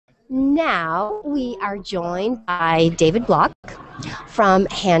Now we are joined by David Block from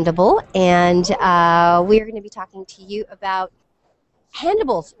Handable, and we're going to be talking to you about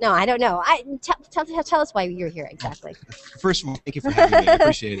Handables. No, I don't know. Tell us why you're here exactly. First of all, thank you for having me. I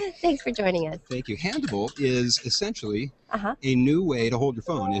appreciate it. Thanks for joining us. Thank you. Handable is essentially a new way to hold your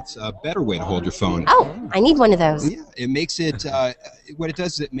phone. It's a better way to hold your phone. Oh, I need one of those. Yeah, it makes it, what it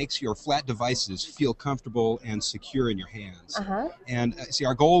does is it makes your flat devices feel comfortable and secure in your hands. And see,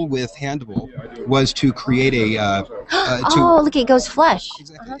 our goal with Handable was to create a... look, it goes flush.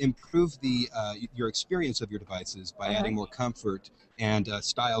 Exactly. Improve your experience of your devices by adding more comfort and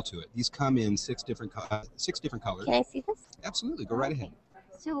style to it. These come in six different colors. Can I see this? Absolutely. Go right ahead.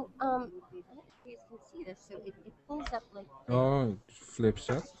 So, I don't know if you guys can see this. So it pulls up like this. Oh, it flips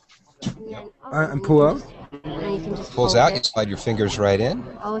up. And, then, And pull out? And you can just Pulls fold out. it. You slide your fingers right in.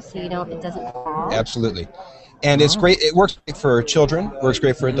 Oh, so it doesn't fall. Absolutely. And it's great. It works great for children. Works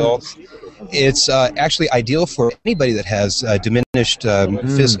great for adults. It's actually ideal for anybody that has diminished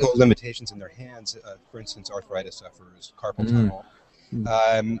physical limitations in their hands. For instance, arthritis sufferers, carpal tunnel.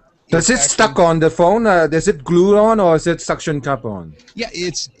 Does it stuck on the phone? Does it glue on, or is it suction cup on? Yeah,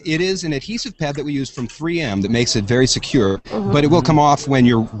 it is an adhesive pad that we use from 3M that makes it very secure, but it will come off when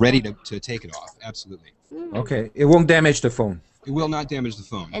you're ready to take it off. Absolutely. Okay, it won't damage the phone. It will not damage the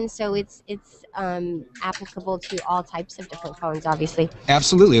phone. And so it's applicable to all types of different phones, obviously.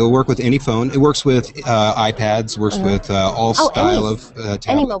 Absolutely, it'll work with any phone. It works with iPads. Works with all style of tablets.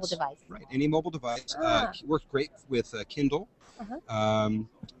 Any mobile device. Right, any mobile device. Works great with Kindle.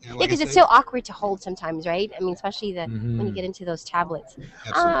 Because it's so awkward to hold sometimes, right? I mean, especially when you get into those tablets.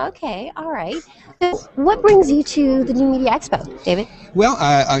 Okay, all right. So what brings you to the New Media Expo, David? Well,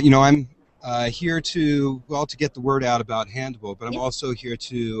 I'm here to get the word out about Handable, but I'm also here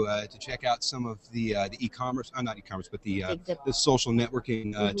to check out some of the e-commerce, not e-commerce, but the social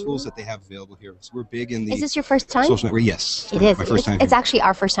networking tools that they have available here. So we're big in the. Is this your first time? Social network, yes. It is. My first time. It's actually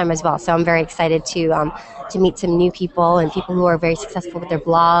our first time as well. So I'm very excited to meet some new people and people who are very successful with their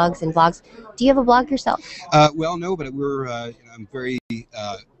blogs and vlogs. Do you have a blog yourself? Well, no, but I'm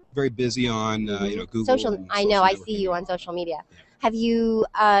very busy on Google. Social. I know. I see you on social media. Have you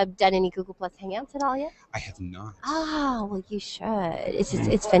done any Google Plus Hangouts at all yet? I have not. Oh, well, you should.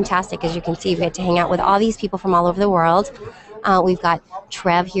 It's fantastic. As you can see, we get to hang out with all these people from all over the world. We've got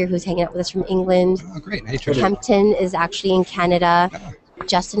Trev here, who's hanging out with us from England. Oh, great. Hey, Trev. Kempton is actually in Canada.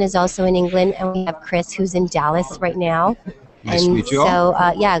 Justin is also in England. And we have Chris, who's in Dallas right now. Nice to meet you all.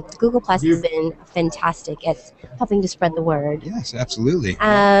 So, Google Plus has been fantastic at helping to spread the word. Yes, absolutely.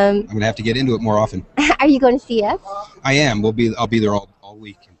 I'm going to have to get into it more often. Are you going to see us? I am. I'll be there all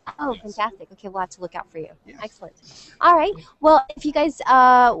week. Oh, fantastic. Okay, we'll have to look out for you. Yes. Excellent. All right. Well, if you guys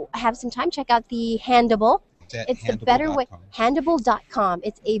have some time, check out the Handable. It's a better way. Handable.com.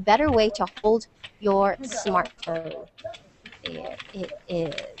 It's a better way to hold your smartphone. There it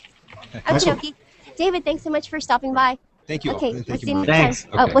is. Okay. David, thanks so much for stopping by. Thank you. Okay, Thank see you. you next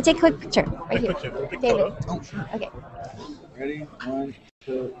time. Okay. We'll take a quick picture right here. David. Oh, sure. Okay. Ready? 1,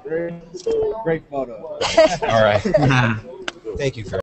 2, 3. Great photo. All right. Thank you, Farrah.